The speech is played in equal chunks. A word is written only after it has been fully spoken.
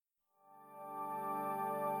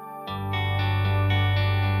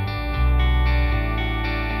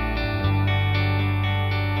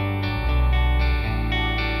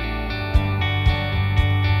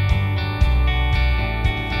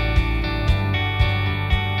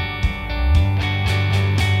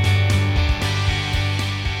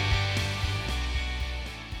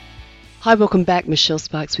Hi, welcome back. Michelle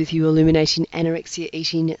Sparks with you, illuminating anorexia,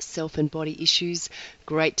 eating, self and body issues.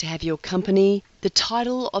 Great to have your company. The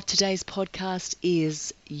title of today's podcast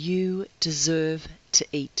is You Deserve to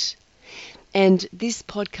Eat. And this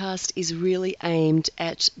podcast is really aimed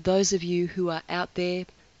at those of you who are out there,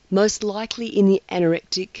 most likely in the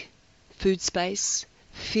anorectic food space,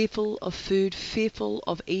 fearful of food, fearful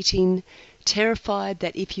of eating, terrified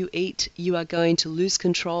that if you eat, you are going to lose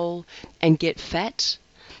control and get fat.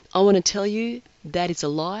 I want to tell you that is a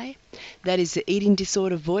lie. That is the eating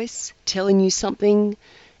disorder voice telling you something,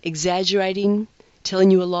 exaggerating,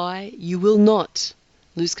 telling you a lie. You will not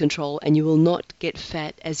lose control and you will not get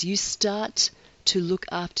fat as you start to look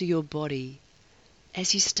after your body.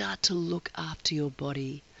 As you start to look after your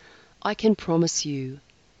body, I can promise you,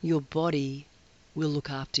 your body will look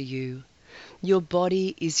after you. Your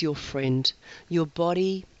body is your friend. Your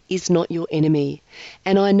body is not your enemy.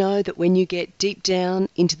 And I know that when you get deep down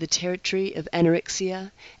into the territory of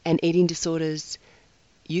anorexia and eating disorders,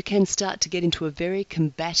 you can start to get into a very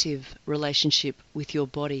combative relationship with your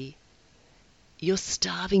body. You're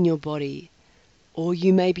starving your body, or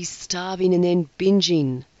you may be starving and then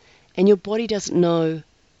binging, and your body doesn't know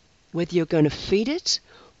whether you're going to feed it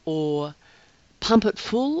or pump it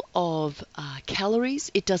full of calories.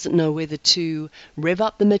 It doesn't know whether to rev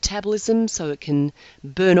up the metabolism so it can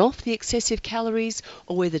burn off the excessive calories,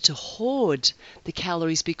 or whether to hoard the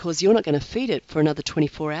calories because you're not going to feed it for another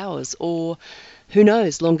 24 hours or who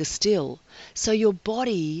knows, longer still. So your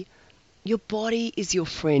body is your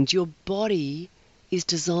friend. Your body is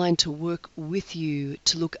designed to work with you,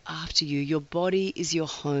 to look after you. Your body is your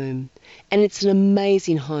home, and it's an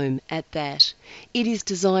amazing home at that. It is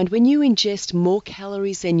designed, when you ingest more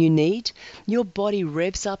calories than you need, your body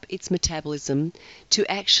revs up its metabolism to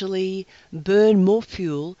actually burn more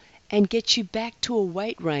fuel and get you back to a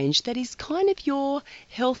weight range that is kind of your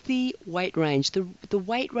healthy weight range, the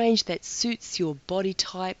weight range that suits your body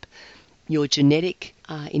type, your genetic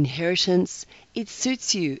inheritance. It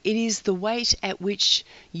suits you. It is the weight at which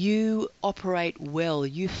you operate well.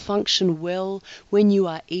 You function well when you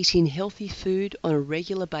are eating healthy food on a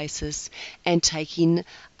regular basis and taking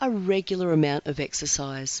a regular amount of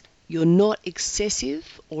exercise. You're not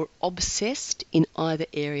excessive or obsessed in either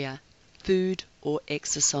area, food or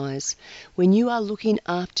exercise. When you are looking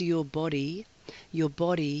after your body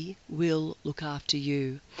will look after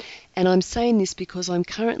you. And I'm saying this because I'm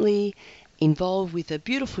currently involved with a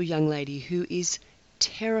beautiful young lady who is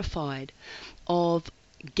terrified of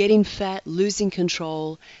getting fat, losing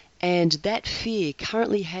control, and that fear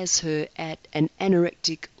currently has her at an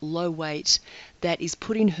anorectic low weight that is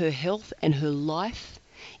putting her health and her life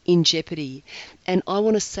in jeopardy. And I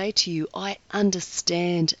want to say to you, I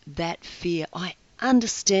understand that fear. I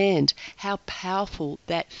understand how powerful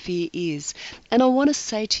that fear is. And I want to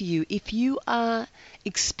say to you, if you are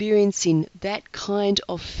experiencing that kind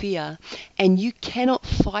of fear and you cannot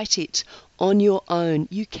fight it on your own,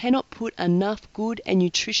 you cannot put enough good and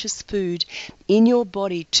nutritious food in your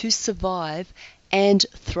body to survive and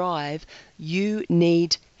thrive, you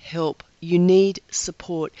need help. You need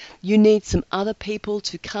support. You need some other people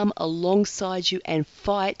to come alongside you and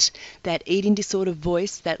fight that eating disorder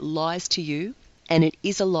voice that lies to you. And it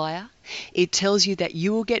is a liar. It tells you that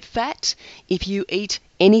you will get fat if you eat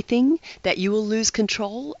anything, that you will lose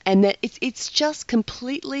control, and that it's just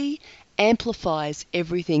completely amplifies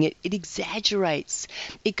everything. It exaggerates.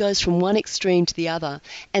 It goes from one extreme to the other.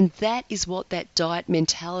 And that is what that diet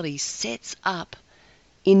mentality sets up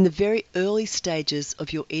in the very early stages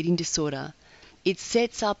of your eating disorder. It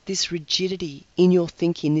sets up this rigidity in your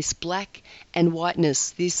thinking, this black and whiteness,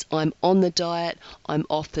 this I'm on the diet, I'm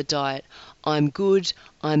off the diet, I'm good,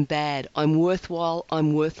 I'm bad, I'm worthwhile,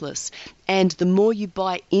 I'm worthless. And the more you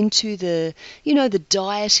buy into the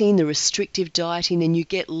dieting, the restrictive dieting, and you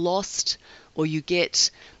get lost or you get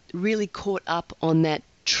really caught up on that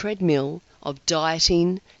treadmill of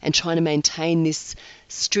dieting and trying to maintain this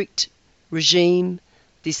strict regime,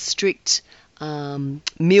 this strict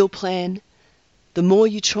meal plan, the more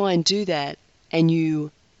you try and do that and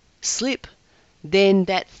you slip, then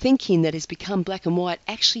that thinking that has become black and white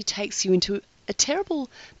actually takes you into a terrible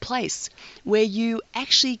place where you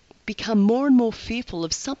actually become more and more fearful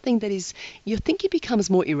of something that is, your thinking becomes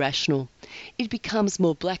more irrational. It becomes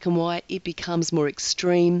more black and white, it becomes more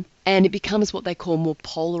extreme, and it becomes what they call more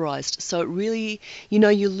polarized. So it really,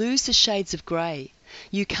 you lose the shades of gray.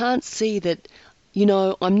 You can't see that,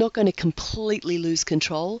 I'm not going to completely lose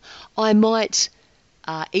control. I might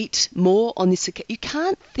eat more on this occasion. You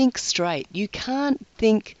can't think straight. You can't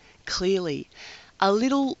think clearly. A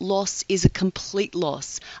little loss is a complete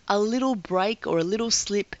loss. A little break or a little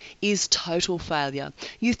slip is total failure.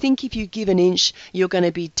 You think if you give an inch, you're going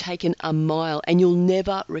to be taken a mile and you'll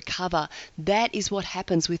never recover. That is what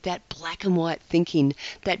happens with that black and white thinking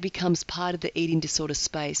that becomes part of the eating disorder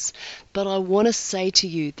space. But I want to say to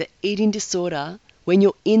you that eating disorder, when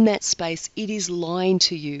you're in that space, it is lying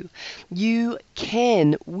to you. You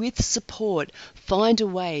can, with support, find a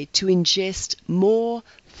way to ingest more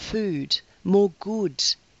food, more good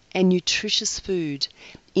and nutritious food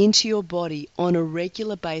into your body on a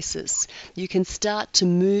regular basis. You can start to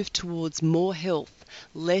move towards more health,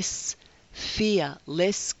 less fear,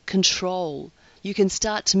 less control. You can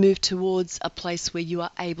start to move towards a place where you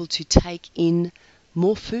are able to take in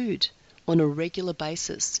more food on a regular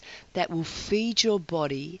basis that will feed your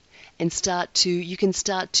body and you can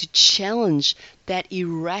start to challenge that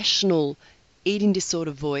irrational eating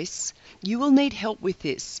disorder voice. You will need help with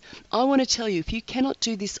this. I want to tell you, if you cannot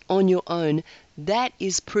do this on your own, that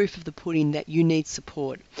is proof of the pudding that you need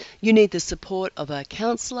support. You need the support of a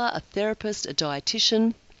counselor, a therapist, a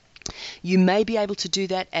dietitian. You may be able to do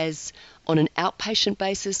that as on an outpatient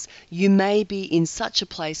basis. You may be in such a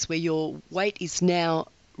place where your weight is now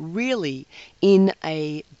really in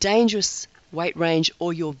a dangerous weight range,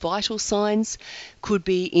 or your vital signs could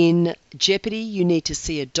be in jeopardy. You need to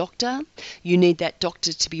see a doctor. You need that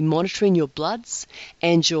doctor to be monitoring your bloods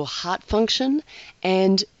and your heart function.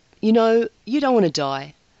 And, you don't want to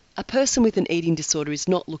die. A person with an eating disorder is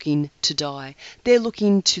not looking to die. They're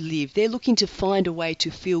looking to live. They're looking to find a way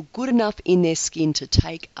to feel good enough in their skin to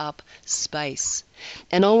take up space.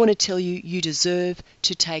 And I want to tell you, you deserve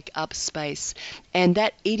to take up space. And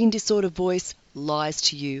that eating disorder voice lies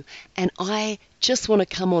to you. And I just want to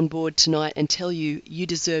come on board tonight and tell you, you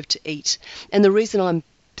deserve to eat. And the reason I'm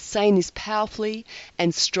saying this powerfully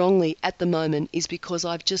and strongly at the moment is because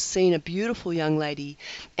I've just seen a beautiful young lady,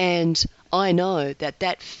 and I know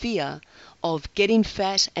that fear of getting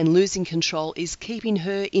fat and losing control is keeping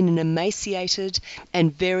her in an emaciated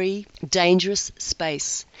and very dangerous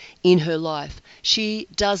space in her life. She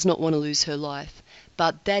does not want to lose her life,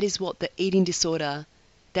 but that is what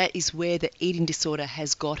that is where the eating disorder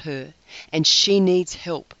has got her, and she needs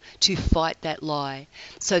help to fight that lie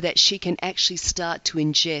so that she can actually start to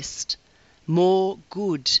ingest more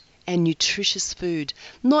good and nutritious food,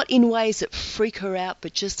 not in ways that freak her out,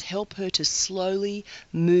 but just help her to slowly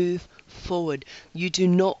move forward. You do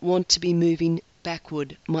not want to be moving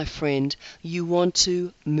backward, my friend. You want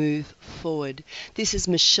to move forward. This is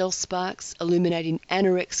Michelle Sparks, illuminating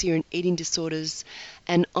anorexia and eating disorders,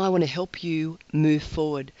 and I want to help you move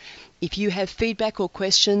forward. If you have feedback or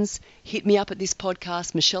questions, hit me up at this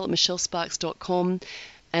podcast, michelle@michellesparks.com,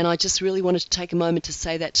 and I just really wanted to take a moment to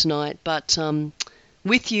say that tonight. But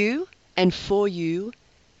with you and for you,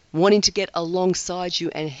 wanting to get alongside you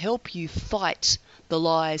and help you fight the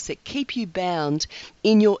lies that keep you bound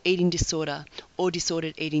in your eating disorder or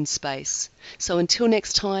disordered eating space. So until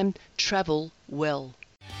next time, travel well.